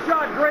 good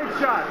shot, great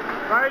shot,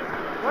 right?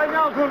 Right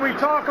now is when we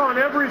talk on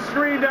every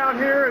screen down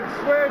here and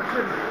switch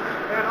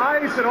and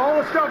ice and all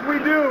the stuff we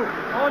do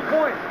on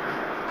point.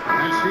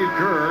 And Steve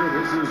Kerr,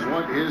 this is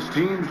what his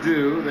teams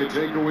do. They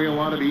take away a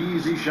lot of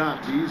easy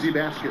shots, easy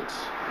baskets.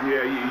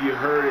 Yeah, you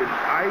heard it.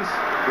 Ice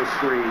the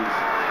screens.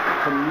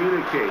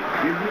 Communicate.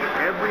 Give me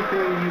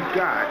everything you've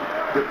got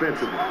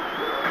defensively.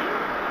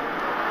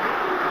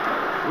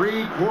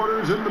 3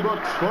 quarters in the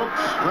books, folks.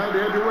 Glad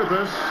to have you with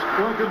us.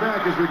 Welcome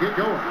back as we get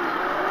going.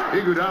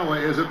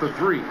 Iguodala is at the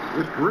 3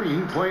 with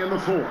Green playing the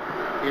 4.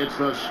 It's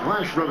the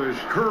Splash Brothers,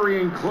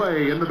 Curry and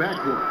Clay in the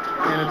backcourt.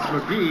 And it's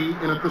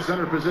McGee in at the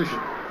center position.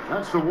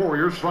 That's the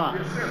Warriors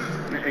 5.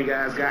 And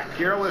guys got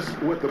careless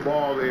with the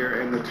ball there,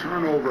 and the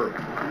turnover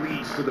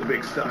leads to the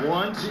big stuff.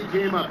 Once he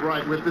came up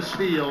right with the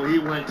steal, he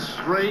went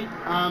straight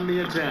on the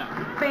attack.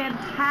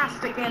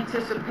 Fantastic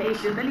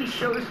anticipation. Then he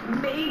shows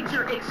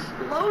major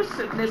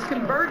explosiveness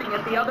converting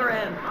at the other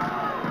end.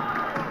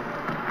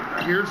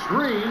 Here's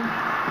Green.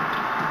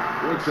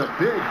 Looks a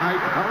big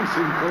height bounce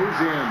and goes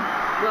in.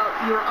 Well,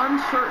 you're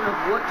uncertain of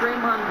what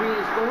Draymond Green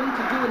is going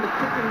to do in the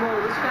pick and roll.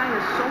 This guy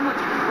has so much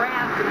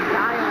craft and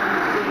guile in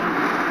his game.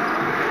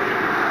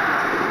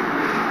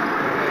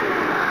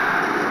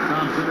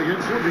 Thompson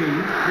against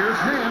Levine. Here's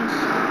Nance.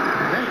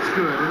 That's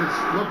good, and it's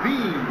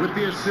Levine with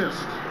the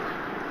assist.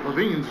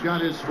 Levine's got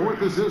his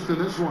 4th assist in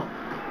this one.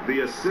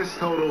 The assist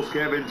totals,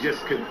 Kevin,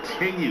 just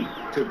continue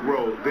to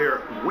grow.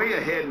 They're way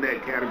ahead in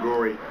that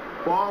category.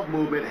 Ball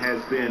movement has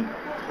been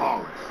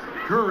flawless.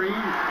 Curry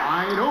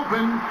wide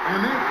open, and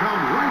they come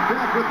right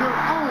back with their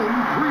own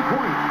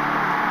 3-point.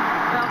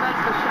 Well,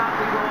 that's the shot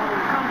we've all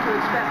come to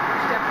expect from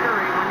Steph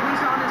Curry. When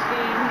he's on his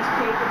game, he's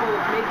capable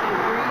of making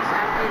threes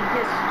at an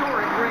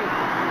historic rate.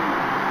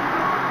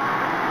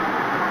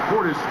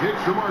 Portis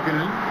kicks to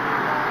Markkanen.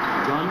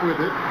 Done with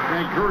it,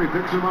 and Curry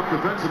picks him up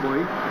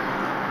defensively.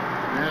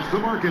 Pass to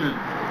Markkanen.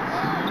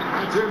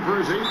 That's in for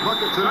his 8th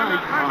bucket tonight.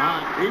 A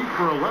hot 8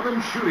 for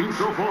 11 shooting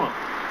so far.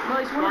 Well,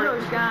 he's one of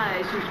those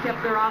guys who's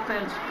kept their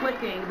offense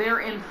clicking. They're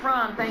in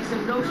front thanks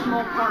in no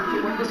small part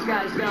to what this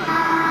guy's done.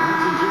 And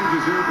some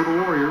changes here for the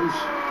Warriors.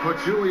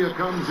 Pachulia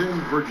comes in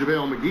for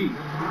JaVale McGee.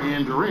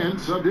 And Durant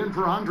subbed in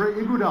for Andre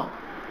Iguodala.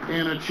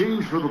 And a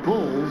change for the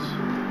Bulls.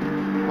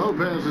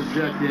 Lopez is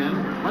checked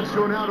in. Let's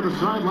go now to the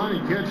sideline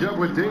and catch up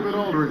with David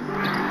Aldridge.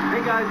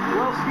 Hey, guys.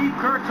 Well, Steve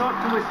Kerr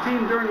talked to his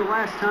team during the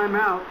last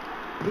timeout.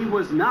 He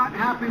was not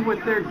happy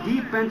with their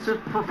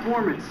defensive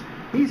performance.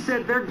 He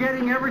said they're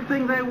getting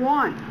everything they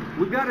want.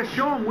 We've got to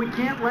show them we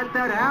can't let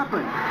that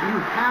happen. You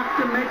have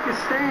to make a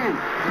stand.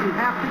 You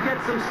have to get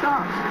some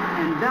stops,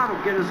 and that'll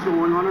get us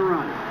going on a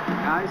run.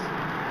 Guys?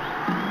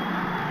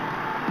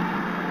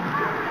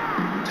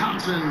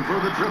 Thompson for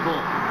the triple.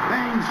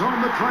 Bangs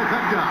home the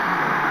trifecta.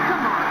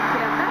 Come on,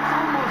 Kev. That's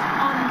almost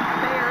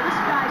unfair. This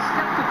guy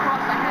stepped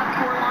across the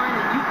half-court line,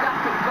 and you've got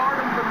to guard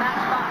him from that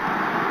spot.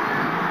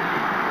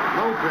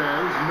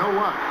 Lopez, no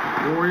up.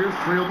 Warriors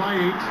trail by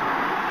 8.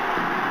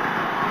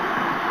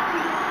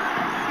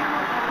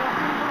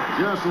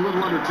 Just a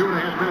little under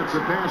 2.5 minutes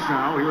have passed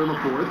now here in the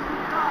 4th.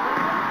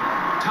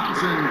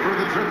 Thompson for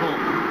the triple.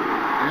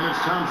 And it's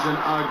Thompson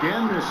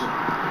again missing.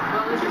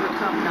 Well, this is a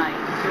tough night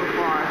so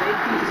far.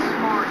 They'd be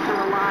smart to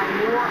rely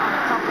more on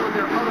a couple of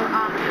their other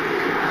options.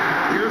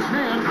 Here's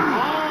Nance.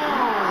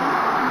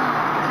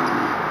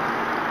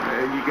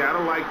 And you got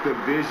to like the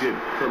vision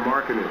for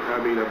Markkanen. I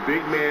mean, a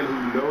big man who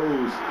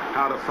knows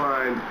how to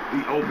find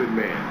the open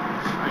man.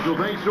 Special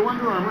thanks to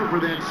Under Armour for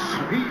that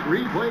sweet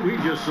replay we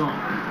just saw.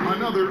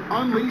 Another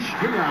Unleash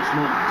Chaos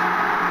moment.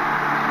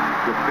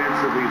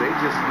 Defensively, they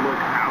just look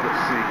out of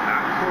sync,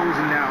 not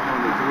closing out on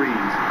the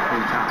threes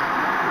in time.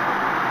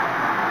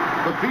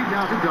 The feed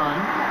now to Dunn.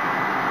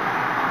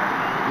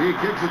 He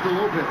kicks it to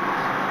Lopez.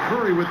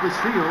 Curry with the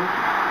steal.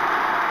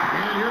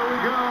 And here we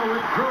go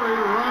with Curry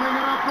running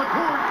it up the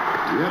court.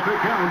 If it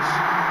counts,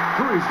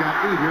 Curry's got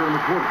 8 here in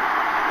the quarter.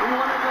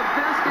 One of the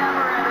best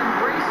ever at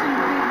embracing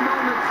big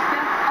moments.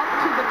 Step up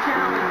to the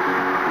challenge.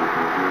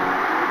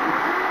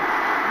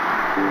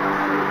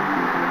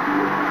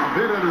 A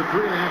bit under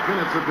 3.5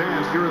 minutes have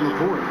passed here in the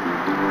 4th.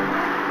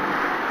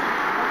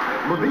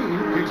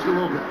 Levine kicks to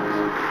Lopez.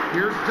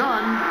 Here's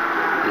Dunn.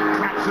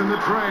 Traps in the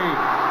tray.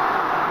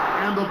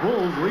 And the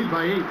Bulls lead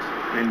by 8.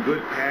 And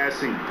good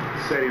passing,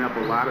 setting up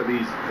a lot of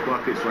these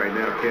buckets right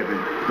now, Kevin.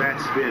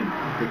 That's been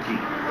the key.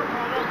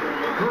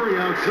 Curry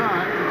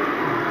outside.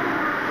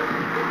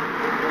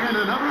 And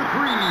another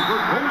 3 for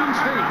Golden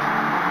State.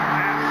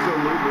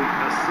 Absolutely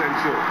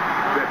essential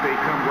that they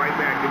come right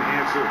back and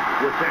answer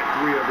with that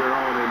 3 of their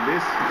own. And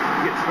this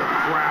gets the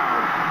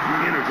crowd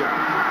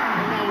energized.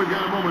 And now we've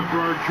got a moment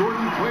for our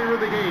Jordan player of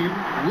the game,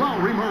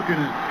 Lauri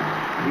Markkanen.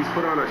 He's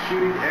put on a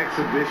shooting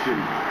exhibition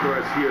for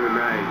us here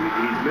tonight.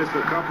 He's missed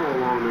a couple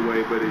along the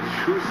way, but it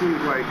sure seems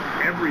like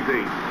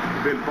everything's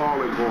been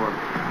falling for him.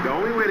 The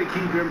only way to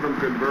keep him from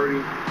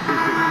converting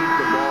is to keep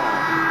the ball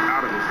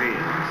out of his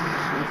hands.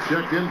 That's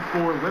checked in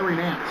for Larry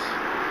Nance.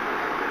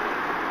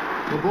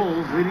 The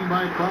Bulls leading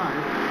by 5.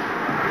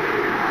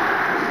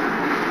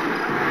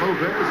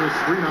 Lopez, a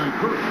screen on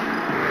Curry.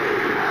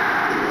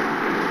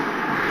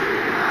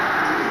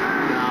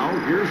 Now,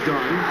 here's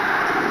Dunn.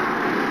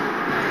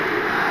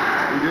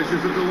 He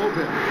dishes it to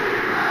Lopez.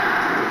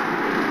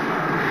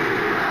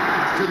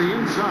 To the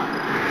inside.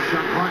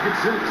 Shot clock at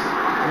 6.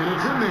 And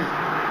it's in there.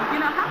 You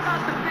know, how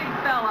about the big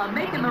fella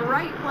making the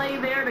right play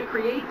there to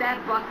create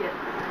that bucket?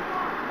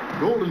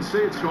 Golden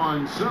State's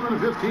gone 7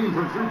 of 15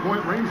 from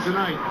three-point range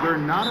tonight. They're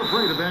not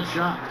afraid of that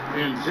shot.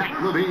 And Zach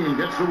LaVine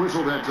gets the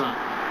whistle that time.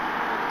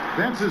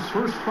 That's his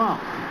first foul.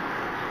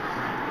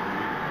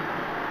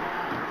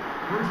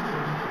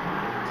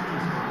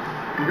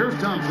 Here's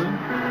Thompson.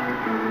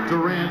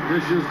 Durant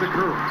dishes to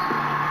Curry.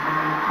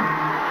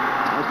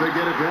 As they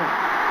get it back.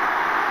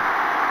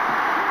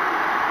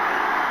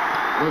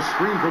 The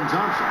screen from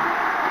Thompson.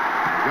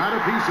 Got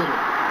a piece of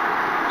it.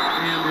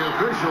 And the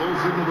officials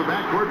signal the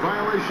backcourt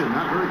violation.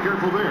 Not very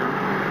careful there.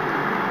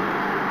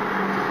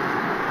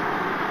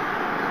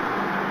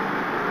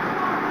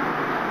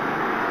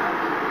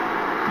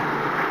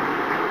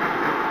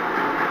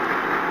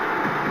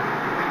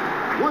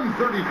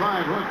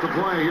 .135 left to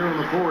play here in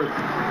the fourth.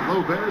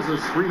 Lopez, a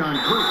screen on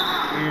Curry.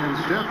 And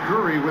Steph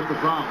Curry with the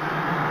foul.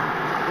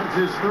 That's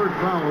his third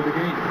foul of the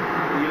game.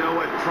 You know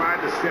what?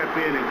 Tried to step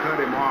in and cut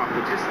him off,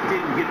 but just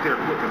didn't get there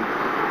quick enough.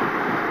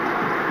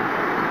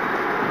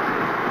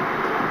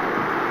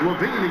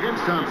 LaVine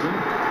against Thompson.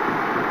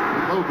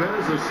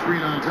 Lopez, a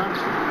screen on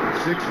Thompson.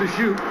 6 to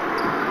shoot.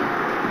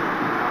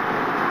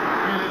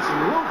 And it's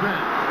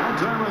Lopez. All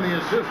time on the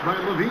assist by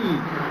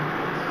LaVine.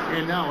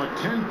 And now a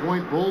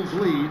 10-point Bulls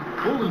lead.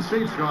 Golden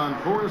State's gone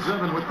 4 of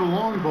 7 with the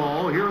long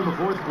ball here in the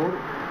fourth quarter.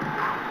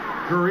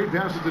 Curry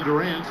passes to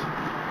Durant.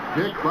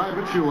 Pick by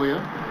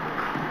Pachulia.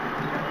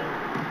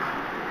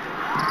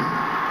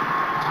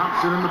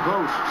 Thompson in the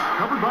post.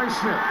 Covered by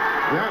Smith.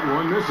 That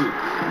one misses.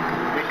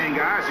 And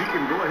guys, you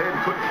can go ahead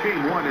and put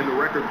game one in the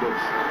record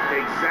books.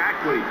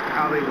 Exactly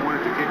how they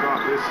wanted to kick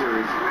off this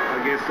series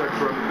against a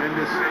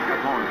tremendous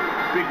opponent.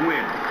 Big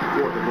win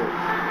for the Bulls.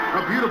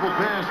 A beautiful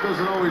pass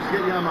doesn't always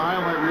get you on the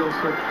highlight reels,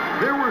 but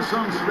there were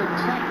some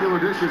spectacular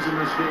dishes in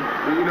this game.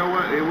 You know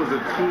what? It was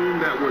a team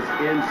that was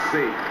in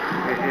sync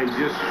and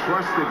just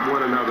trusted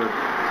one another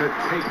to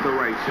take the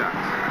right shots.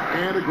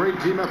 And a great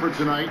team effort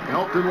tonight,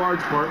 helped in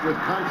large part with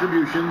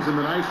contributions, and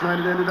the nice night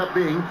it ended up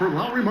being for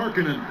Lauri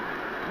Markkanen.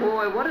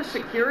 Boy, what a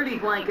security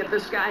blanket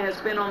this guy has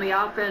been on the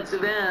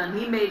offensive end.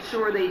 He made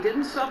sure they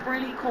didn't suffer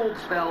any cold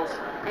spells.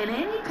 And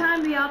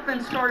anytime the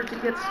offense started to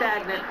get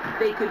stagnant,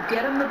 they could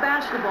get him the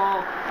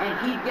basketball, and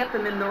he'd get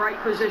them in the right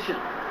position.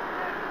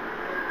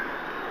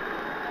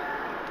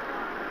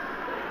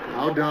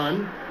 Now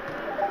done.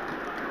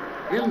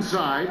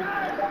 Inside.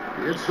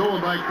 It's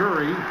stolen by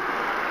Curry.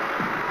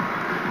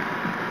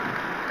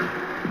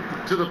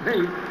 To the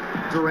paint.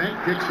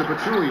 Durant kicks to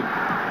Pachulia.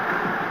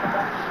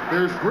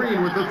 There's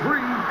Green with the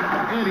three,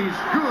 and he's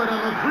good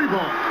on the three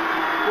ball.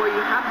 Boy, you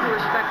have to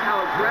respect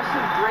how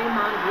aggressive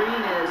Draymond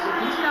Green is. If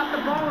he's got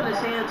the ball in his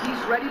hands, he's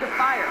ready to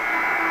fire.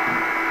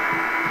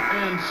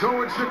 And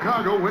so it's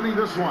Chicago winning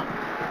this one.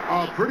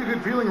 A pretty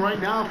good feeling right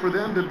now for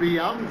them to be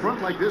out in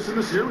front like this in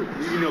the series.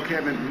 You know,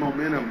 Kevin,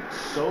 momentum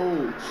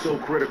so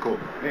critical.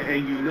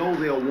 And you know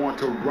they'll want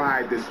to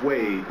ride this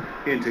wave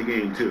into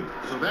game two.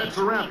 So that's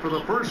a wrap for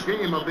the first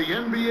game of the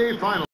NBA Finals.